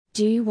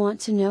Do you want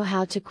to know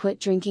how to quit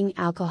drinking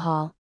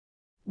alcohol?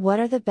 What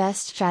are the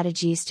best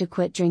strategies to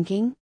quit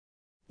drinking?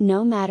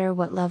 No matter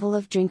what level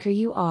of drinker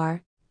you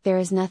are, there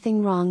is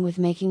nothing wrong with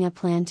making a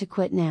plan to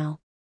quit now.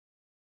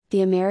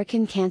 The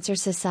American Cancer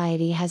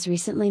Society has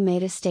recently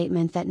made a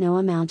statement that no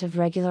amount of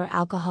regular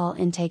alcohol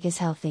intake is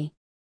healthy.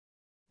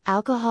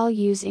 Alcohol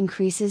use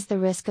increases the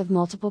risk of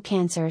multiple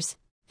cancers,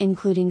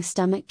 including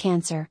stomach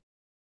cancer.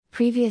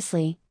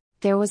 Previously,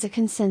 there was a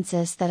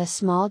consensus that a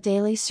small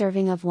daily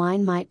serving of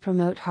wine might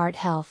promote heart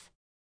health.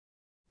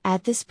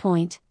 At this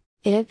point,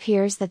 it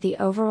appears that the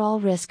overall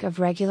risk of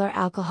regular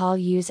alcohol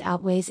use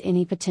outweighs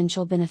any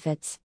potential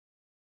benefits.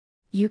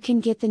 You can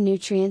get the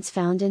nutrients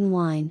found in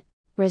wine,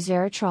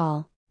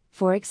 resveratrol,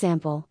 for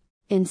example,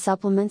 in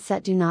supplements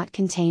that do not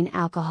contain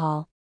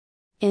alcohol.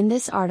 In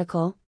this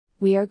article,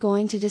 we are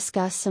going to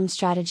discuss some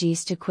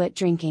strategies to quit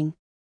drinking.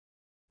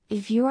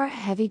 If you are a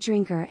heavy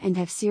drinker and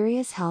have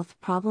serious health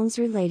problems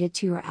related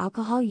to your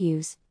alcohol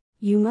use,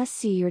 you must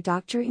see your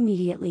doctor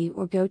immediately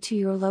or go to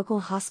your local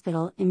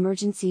hospital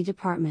emergency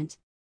department.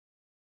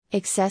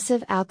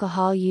 Excessive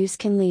alcohol use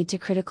can lead to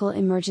critical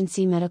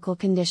emergency medical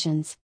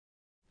conditions.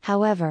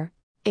 However,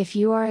 if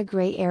you are a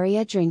gray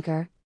area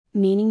drinker,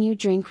 meaning you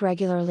drink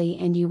regularly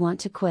and you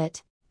want to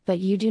quit, but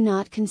you do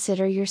not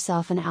consider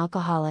yourself an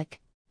alcoholic,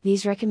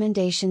 these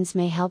recommendations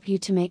may help you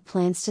to make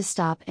plans to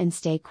stop and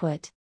stay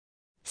quit.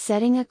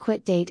 Setting a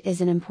quit date is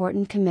an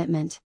important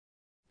commitment.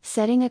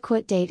 Setting a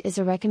quit date is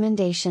a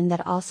recommendation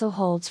that also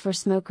holds for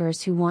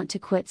smokers who want to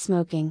quit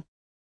smoking.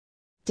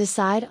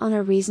 Decide on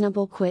a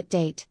reasonable quit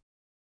date.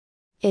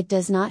 It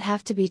does not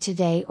have to be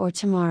today or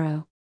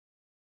tomorrow.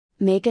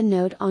 Make a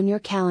note on your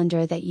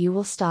calendar that you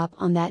will stop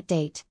on that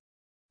date.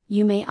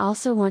 You may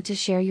also want to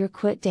share your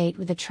quit date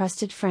with a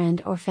trusted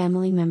friend or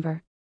family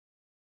member.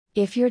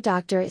 If your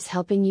doctor is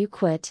helping you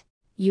quit,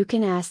 you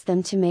can ask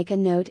them to make a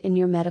note in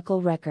your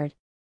medical record.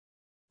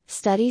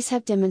 Studies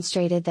have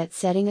demonstrated that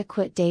setting a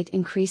quit date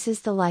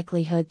increases the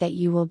likelihood that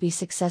you will be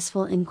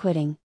successful in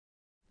quitting.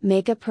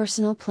 Make a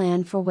personal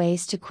plan for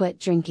ways to quit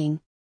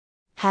drinking.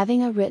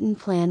 Having a written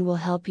plan will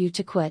help you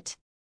to quit.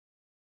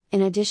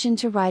 In addition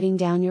to writing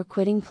down your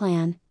quitting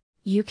plan,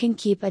 you can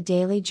keep a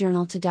daily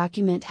journal to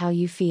document how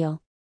you feel.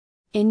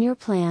 In your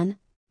plan,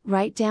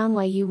 write down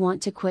why you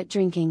want to quit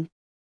drinking.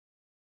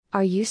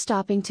 Are you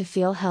stopping to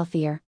feel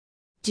healthier?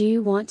 Do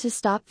you want to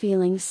stop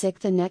feeling sick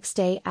the next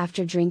day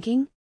after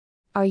drinking?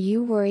 Are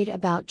you worried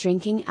about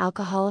drinking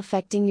alcohol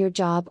affecting your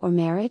job or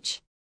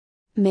marriage?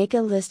 Make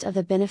a list of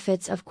the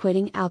benefits of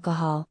quitting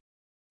alcohol.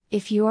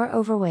 If you are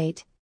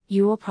overweight,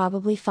 you will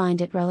probably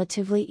find it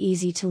relatively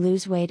easy to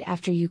lose weight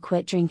after you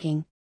quit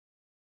drinking.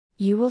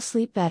 You will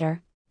sleep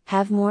better,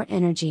 have more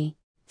energy,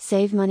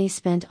 save money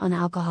spent on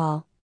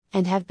alcohol,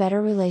 and have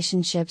better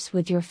relationships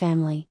with your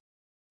family.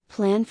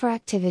 Plan for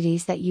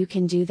activities that you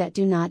can do that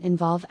do not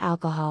involve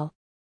alcohol.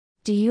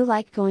 Do you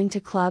like going to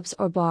clubs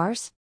or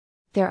bars?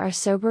 There are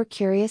sober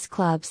curious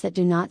clubs that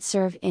do not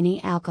serve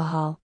any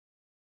alcohol.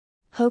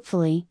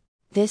 Hopefully,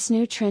 this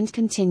new trend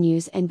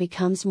continues and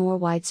becomes more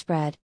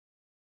widespread.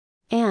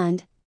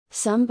 And,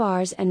 some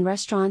bars and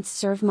restaurants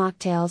serve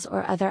mocktails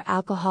or other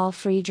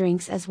alcohol-free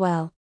drinks as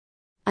well.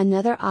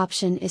 Another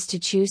option is to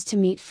choose to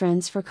meet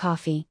friends for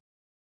coffee.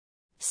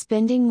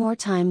 Spending more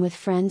time with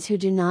friends who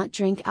do not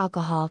drink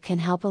alcohol can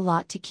help a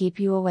lot to keep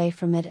you away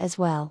from it as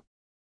well.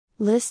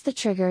 List the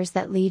triggers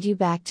that lead you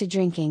back to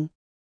drinking.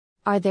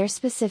 Are there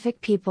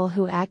specific people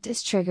who act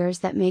as triggers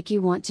that make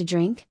you want to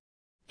drink?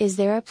 Is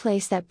there a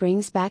place that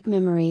brings back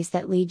memories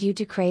that lead you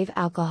to crave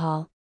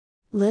alcohol?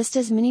 List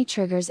as many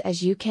triggers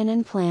as you can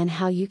and plan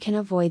how you can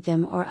avoid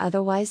them or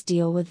otherwise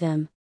deal with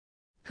them.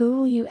 Who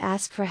will you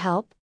ask for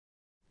help?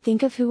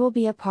 Think of who will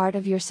be a part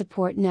of your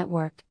support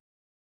network.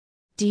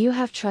 Do you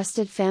have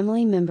trusted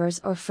family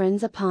members or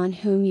friends upon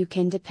whom you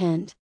can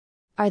depend?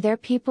 Are there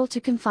people to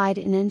confide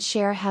in and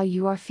share how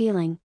you are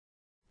feeling?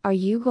 Are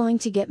you going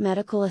to get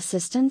medical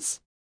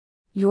assistance?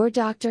 Your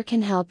doctor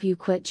can help you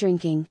quit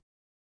drinking.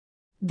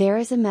 There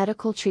is a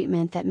medical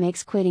treatment that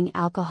makes quitting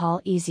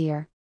alcohol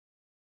easier.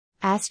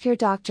 Ask your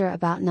doctor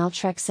about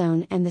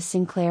naltrexone and the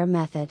Sinclair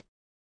method.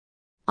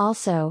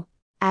 Also,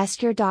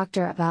 ask your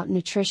doctor about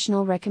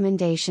nutritional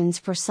recommendations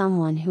for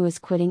someone who is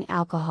quitting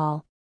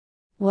alcohol.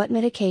 What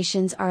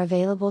medications are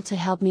available to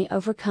help me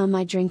overcome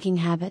my drinking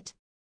habit?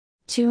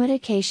 2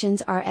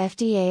 medications are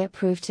FDA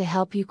approved to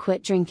help you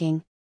quit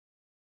drinking.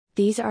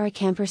 These are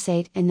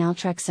acamprosate and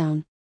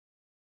naltrexone.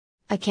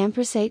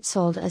 Acamprosate,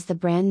 sold as the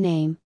brand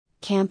name,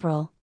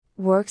 Campril,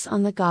 works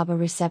on the GABA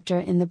receptor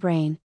in the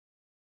brain.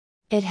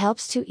 It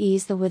helps to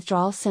ease the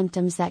withdrawal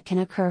symptoms that can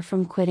occur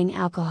from quitting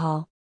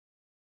alcohol.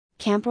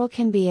 Campril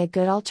can be a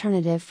good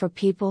alternative for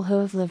people who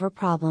have liver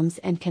problems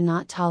and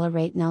cannot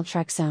tolerate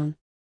naltrexone.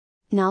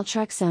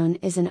 Naltrexone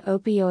is an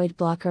opioid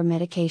blocker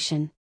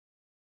medication.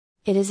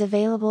 It is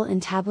available in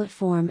tablet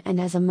form and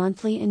as a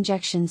monthly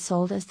injection,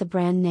 sold as the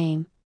brand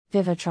name,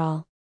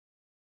 Vivitrol.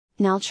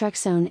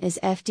 Naltrexone is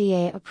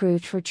FDA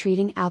approved for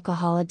treating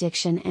alcohol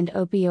addiction and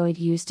opioid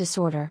use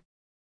disorder.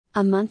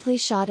 A monthly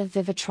shot of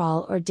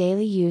Vivitrol or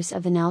daily use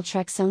of the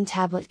naltrexone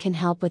tablet can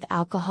help with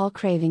alcohol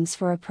cravings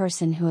for a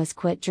person who has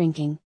quit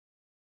drinking.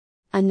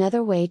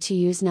 Another way to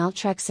use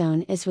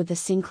naltrexone is with the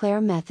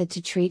Sinclair method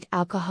to treat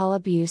alcohol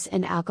abuse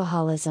and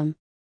alcoholism.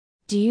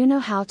 Do you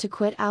know how to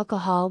quit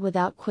alcohol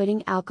without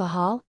quitting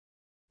alcohol?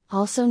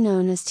 Also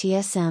known as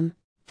TSM,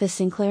 the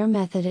Sinclair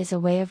method is a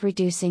way of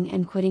reducing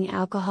and quitting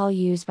alcohol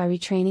use by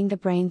retraining the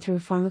brain through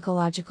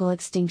pharmacological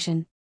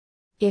extinction.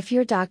 If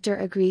your doctor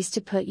agrees to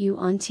put you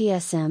on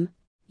TSM,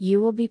 you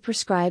will be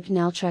prescribed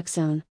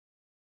naltrexone.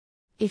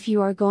 If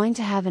you are going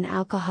to have an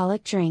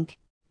alcoholic drink,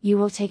 you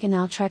will take a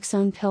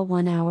naltrexone pill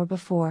 1 hour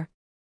before.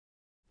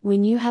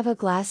 When you have a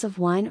glass of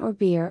wine or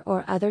beer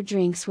or other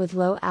drinks with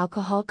low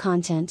alcohol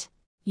content,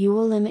 you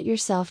will limit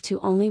yourself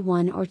to only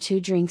 1 or 2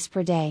 drinks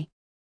per day.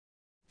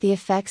 The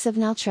effects of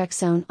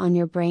naltrexone on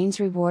your brain's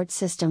reward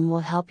system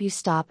will help you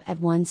stop at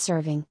 1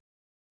 serving.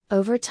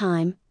 Over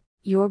time,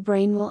 your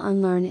brain will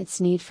unlearn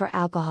its need for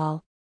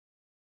alcohol.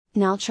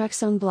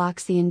 Naltrexone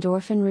blocks the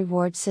endorphin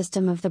reward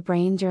system of the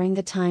brain during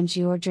the times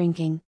you are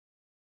drinking.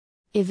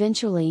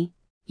 Eventually,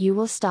 you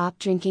will stop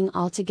drinking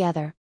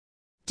altogether.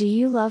 Do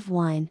you love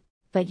wine,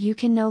 but you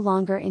can no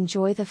longer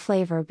enjoy the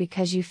flavor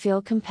because you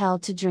feel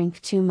compelled to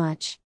drink too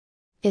much?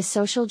 Is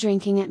social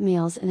drinking at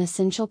meals an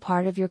essential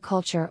part of your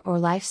culture or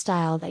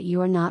lifestyle that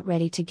you are not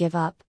ready to give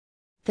up?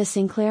 The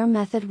Sinclair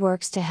method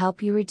works to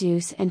help you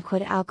reduce and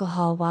quit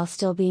alcohol while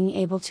still being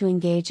able to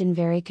engage in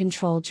very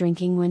controlled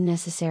drinking when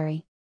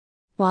necessary.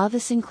 While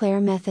the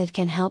Sinclair method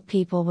can help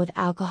people with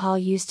alcohol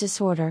use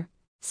disorder,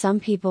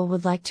 some people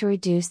would like to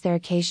reduce their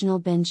occasional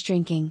binge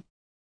drinking.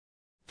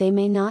 They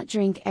may not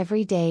drink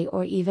every day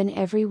or even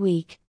every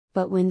week,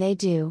 but when they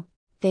do,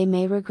 they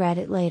may regret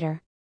it later.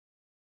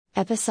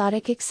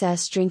 Episodic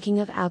excess drinking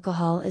of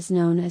alcohol is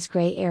known as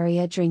gray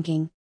area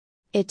drinking.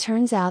 It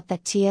turns out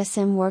that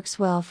TSM works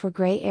well for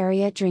gray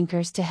area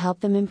drinkers to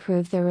help them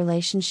improve their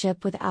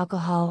relationship with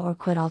alcohol or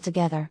quit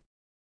altogether.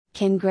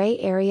 Can gray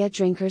area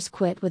drinkers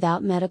quit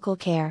without medical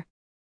care?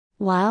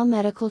 While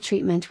medical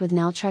treatment with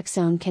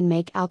naltrexone can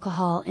make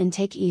alcohol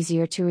intake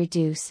easier to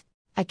reduce,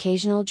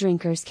 occasional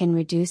drinkers can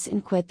reduce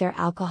and quit their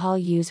alcohol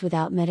use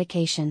without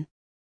medication.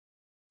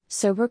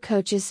 Sober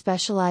coaches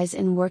specialize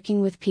in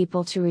working with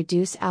people to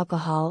reduce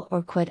alcohol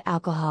or quit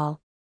alcohol.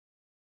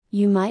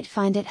 You might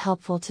find it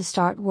helpful to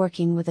start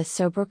working with a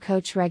sober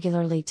coach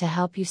regularly to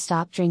help you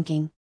stop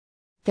drinking.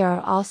 There are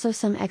also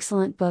some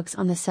excellent books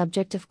on the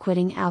subject of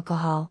quitting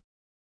alcohol.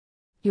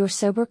 Your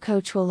sober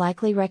coach will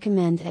likely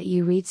recommend that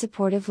you read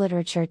supportive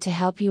literature to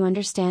help you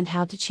understand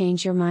how to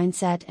change your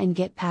mindset and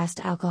get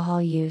past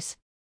alcohol use.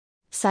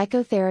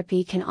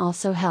 Psychotherapy can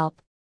also help.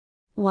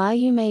 While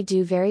you may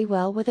do very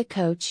well with a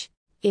coach,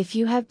 if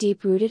you have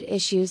deep-rooted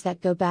issues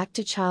that go back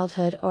to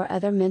childhood or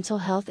other mental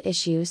health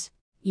issues,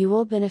 you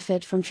will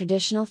benefit from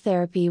traditional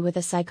therapy with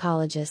a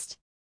psychologist.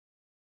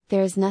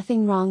 There is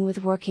nothing wrong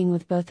with working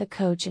with both a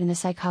coach and a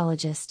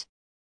psychologist.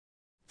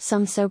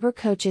 Some sober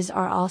coaches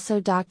are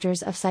also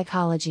doctors of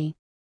psychology.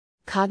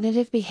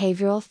 Cognitive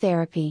behavioral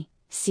therapy,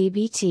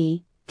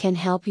 CBT, can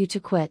help you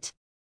to quit.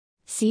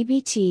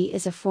 CBT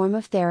is a form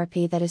of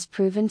therapy that is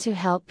proven to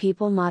help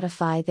people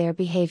modify their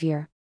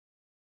behavior.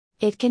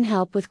 It can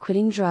help with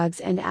quitting drugs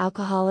and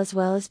alcohol as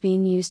well as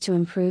being used to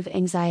improve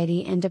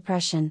anxiety and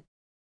depression.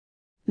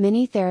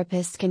 Many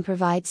therapists can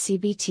provide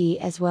CBT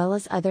as well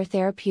as other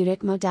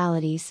therapeutic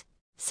modalities,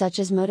 such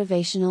as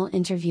motivational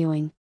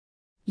interviewing.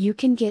 You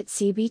can get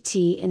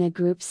CBT in a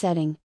group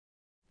setting.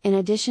 In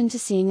addition to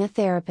seeing a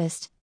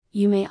therapist,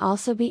 you may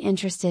also be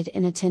interested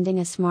in attending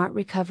a Smart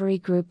Recovery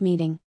group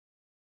meeting.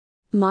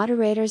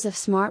 Moderators of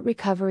Smart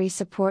Recovery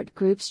support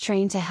groups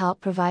train to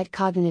help provide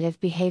cognitive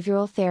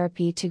behavioral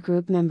therapy to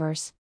group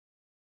members.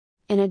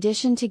 In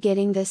addition to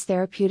getting this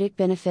therapeutic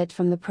benefit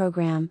from the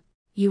program,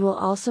 you will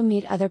also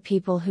meet other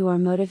people who are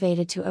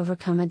motivated to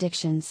overcome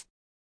addictions.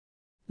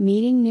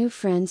 Meeting new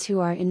friends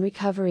who are in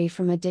recovery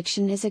from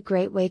addiction is a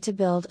great way to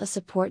build a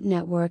support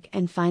network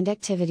and find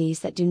activities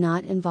that do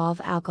not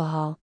involve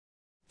alcohol.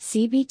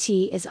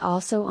 CBT is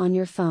also on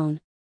your phone.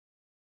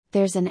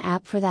 There's an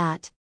app for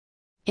that.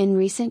 In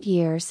recent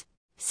years,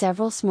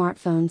 several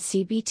smartphone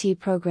CBT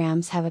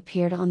programs have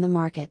appeared on the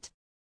market.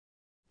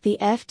 The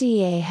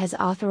FDA has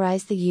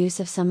authorized the use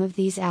of some of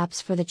these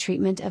apps for the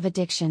treatment of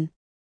addiction.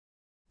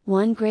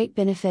 One great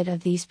benefit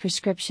of these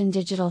prescription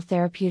digital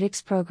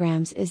therapeutics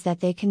programs is that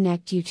they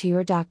connect you to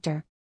your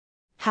doctor.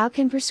 How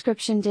can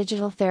prescription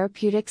digital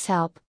therapeutics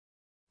help?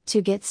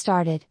 To get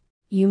started,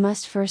 you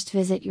must first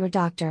visit your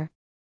doctor.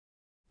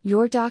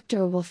 Your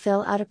doctor will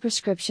fill out a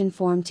prescription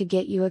form to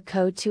get you a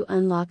code to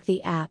unlock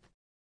the app.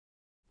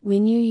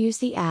 When you use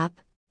the app,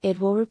 it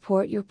will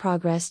report your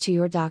progress to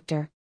your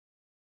doctor.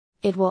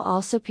 It will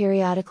also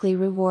periodically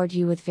reward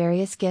you with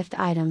various gift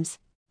items,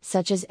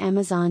 such as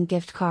Amazon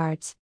gift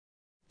cards.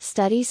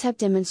 Studies have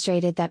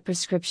demonstrated that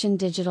prescription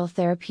digital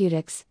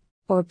therapeutics,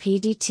 or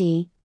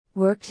PDT,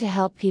 work to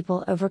help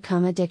people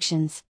overcome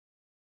addictions.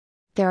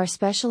 There are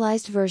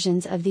specialized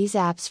versions of these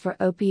apps for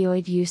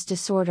opioid use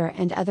disorder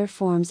and other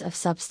forms of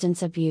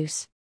substance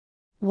abuse.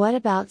 What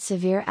about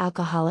severe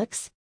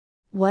alcoholics?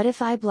 What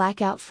if I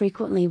black out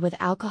frequently with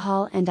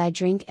alcohol and I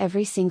drink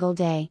every single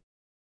day?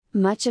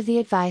 Much of the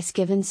advice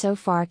given so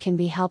far can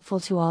be helpful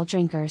to all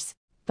drinkers,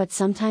 but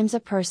sometimes a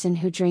person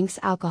who drinks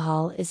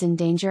alcohol is in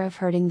danger of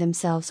hurting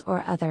themselves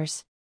or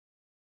others.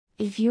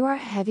 If you are a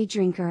heavy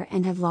drinker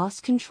and have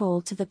lost control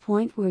to the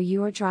point where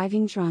you are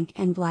driving drunk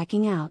and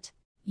blacking out,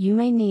 you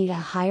may need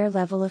a higher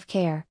level of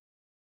care.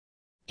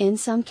 In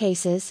some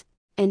cases,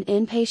 an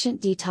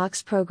inpatient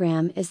detox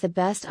program is the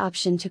best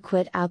option to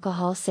quit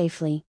alcohol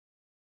safely.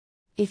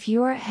 If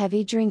you are a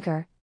heavy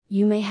drinker,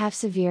 you may have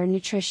severe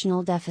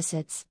nutritional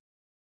deficits.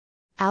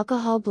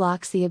 Alcohol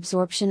blocks the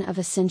absorption of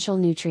essential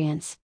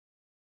nutrients.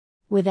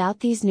 Without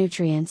these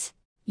nutrients,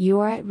 you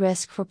are at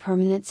risk for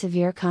permanent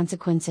severe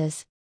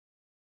consequences.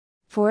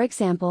 For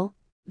example,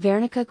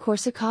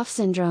 Wernicke-Korsakoff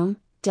syndrome,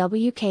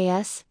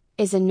 WKS,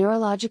 is a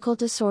neurological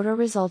disorder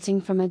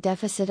resulting from a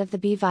deficit of the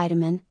B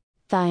vitamin,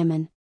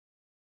 thiamine.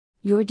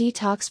 Your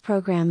detox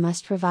program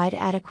must provide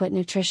adequate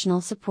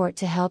nutritional support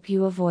to help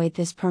you avoid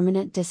this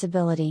permanent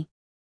disability.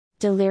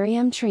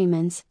 Delirium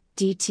tremens,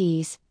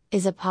 DTs,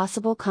 is a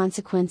possible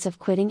consequence of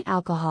quitting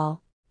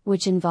alcohol,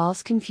 which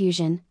involves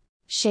confusion,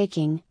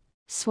 shaking,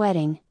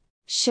 sweating,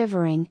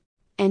 shivering,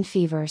 and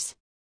fevers.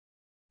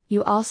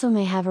 You also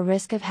may have a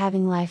risk of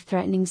having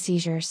life-threatening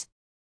seizures.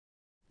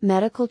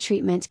 Medical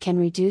treatment can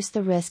reduce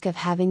the risk of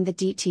having the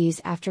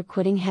DTs after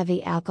quitting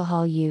heavy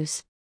alcohol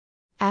use.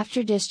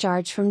 After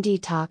discharge from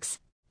detox,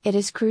 it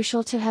is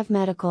crucial to have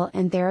medical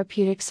and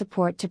therapeutic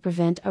support to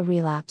prevent a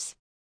relapse.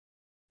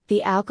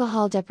 The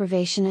alcohol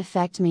deprivation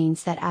effect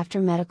means that after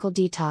medical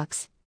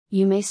detox,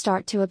 you may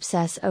start to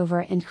obsess over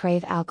and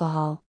crave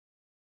alcohol.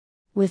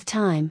 With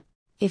time,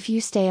 if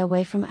you stay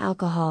away from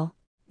alcohol,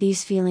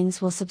 these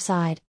feelings will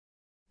subside.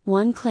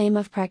 One claim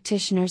of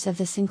practitioners of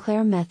the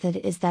Sinclair method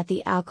is that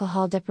the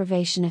alcohol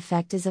deprivation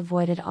effect is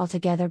avoided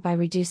altogether by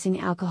reducing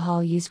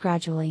alcohol use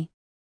gradually.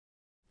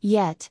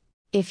 Yet,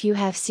 if you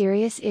have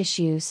serious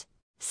issues,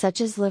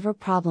 such as liver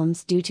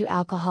problems due to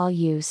alcohol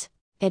use,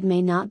 it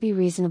may not be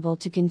reasonable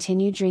to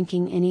continue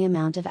drinking any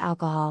amount of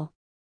alcohol.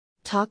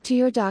 Talk to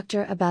your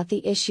doctor about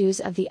the issues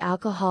of the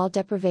alcohol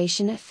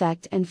deprivation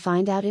effect and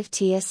find out if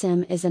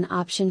TSM is an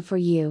option for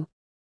you.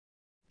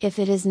 If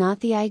it is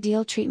not the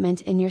ideal treatment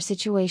in your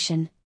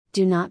situation,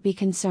 do not be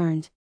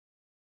concerned.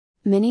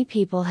 Many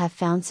people have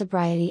found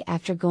sobriety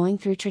after going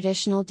through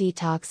traditional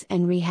detox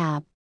and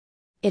rehab.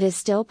 It is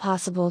still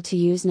possible to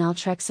use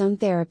naltrexone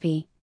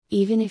therapy,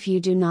 even if you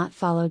do not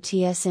follow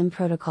TSM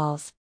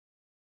protocols.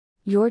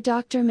 Your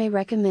doctor may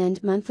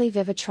recommend monthly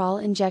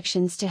Vivitrol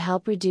injections to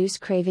help reduce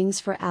cravings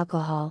for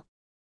alcohol.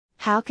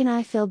 How can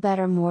I feel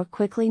better more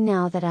quickly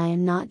now that I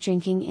am not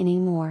drinking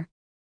anymore?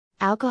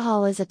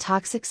 Alcohol is a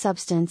toxic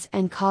substance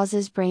and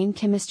causes brain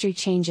chemistry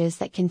changes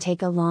that can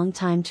take a long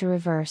time to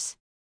reverse.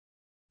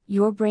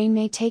 Your brain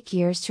may take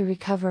years to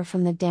recover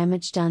from the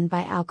damage done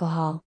by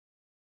alcohol.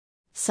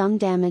 Some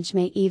damage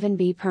may even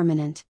be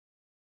permanent.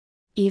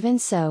 Even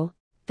so,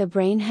 the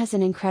brain has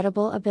an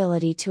incredible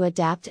ability to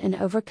adapt and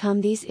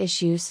overcome these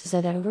issues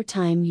so that over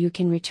time you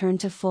can return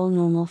to full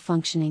normal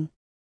functioning.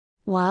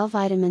 While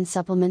vitamin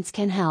supplements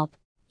can help,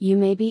 you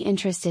may be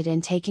interested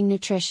in taking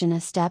nutrition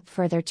a step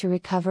further to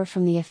recover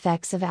from the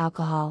effects of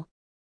alcohol.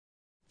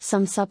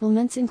 Some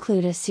supplements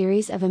include a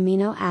series of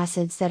amino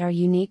acids that are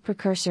unique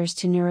precursors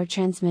to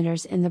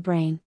neurotransmitters in the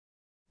brain.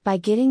 By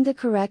getting the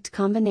correct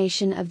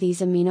combination of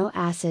these amino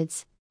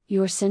acids,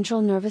 your central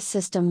nervous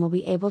system will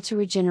be able to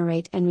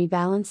regenerate and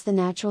rebalance the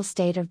natural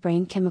state of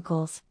brain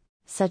chemicals,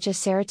 such as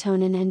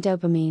serotonin and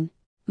dopamine,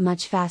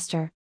 much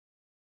faster.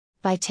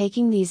 By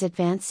taking these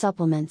advanced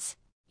supplements,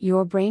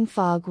 your brain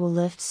fog will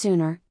lift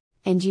sooner,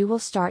 and you will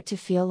start to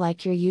feel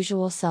like your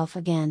usual self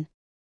again.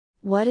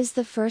 What is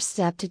the first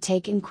step to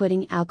take in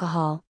quitting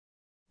alcohol?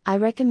 I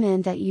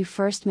recommend that you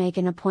first make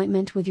an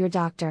appointment with your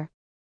doctor.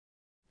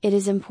 It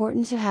is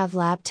important to have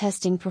lab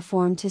testing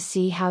performed to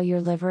see how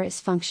your liver is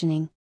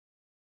functioning.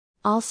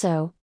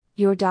 Also,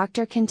 your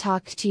doctor can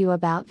talk to you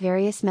about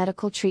various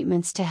medical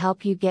treatments to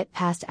help you get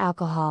past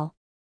alcohol.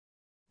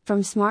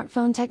 From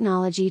smartphone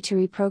technology to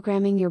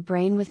reprogramming your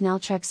brain with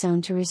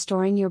naltrexone to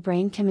restoring your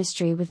brain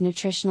chemistry with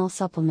nutritional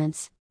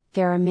supplements,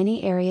 there are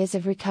many areas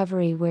of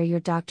recovery where your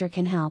doctor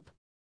can help.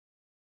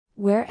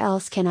 Where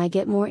else can I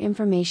get more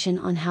information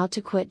on how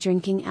to quit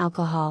drinking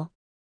alcohol?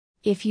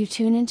 If you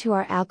tune into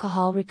our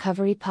Alcohol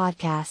Recovery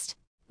podcast,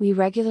 we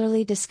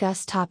regularly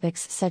discuss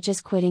topics such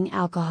as quitting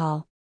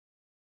alcohol.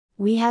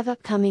 We have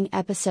upcoming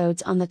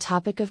episodes on the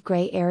topic of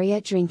gray area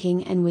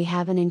drinking, and we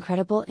have an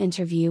incredible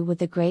interview with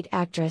the great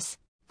actress,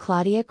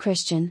 Claudia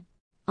Christian,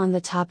 on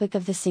the topic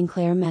of the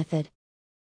Sinclair method.